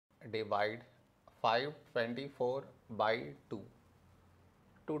divide 524 by 2.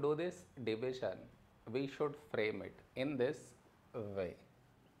 To do this division, we should frame it in this way.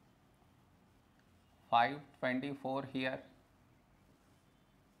 524 here,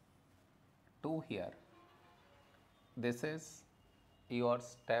 2 here. This is your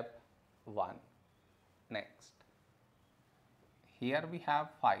step 1. Next, here we have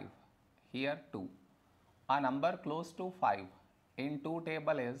 5, here 2. A number close to 5 in 2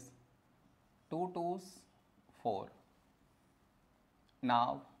 table is 2 2s 4.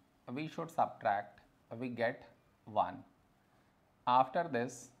 Now we should subtract, we get 1. After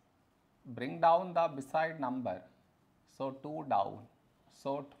this, bring down the beside number, so 2 down,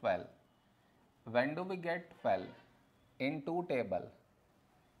 so 12. When do we get 12? In 2 table,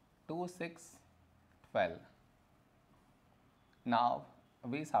 2 6 12. Now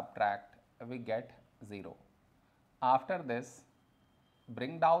we subtract, we get 0. After this,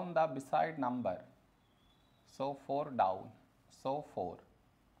 bring down the beside number, so 4 down, so 4.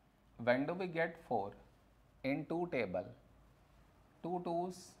 When do we get 4? In 2 table, 2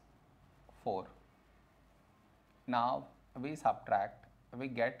 2s 4. Now we subtract, we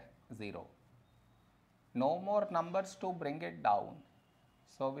get 0. No more numbers to bring it down,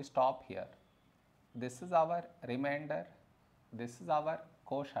 so we stop here. This is our remainder, this is our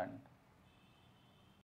quotient.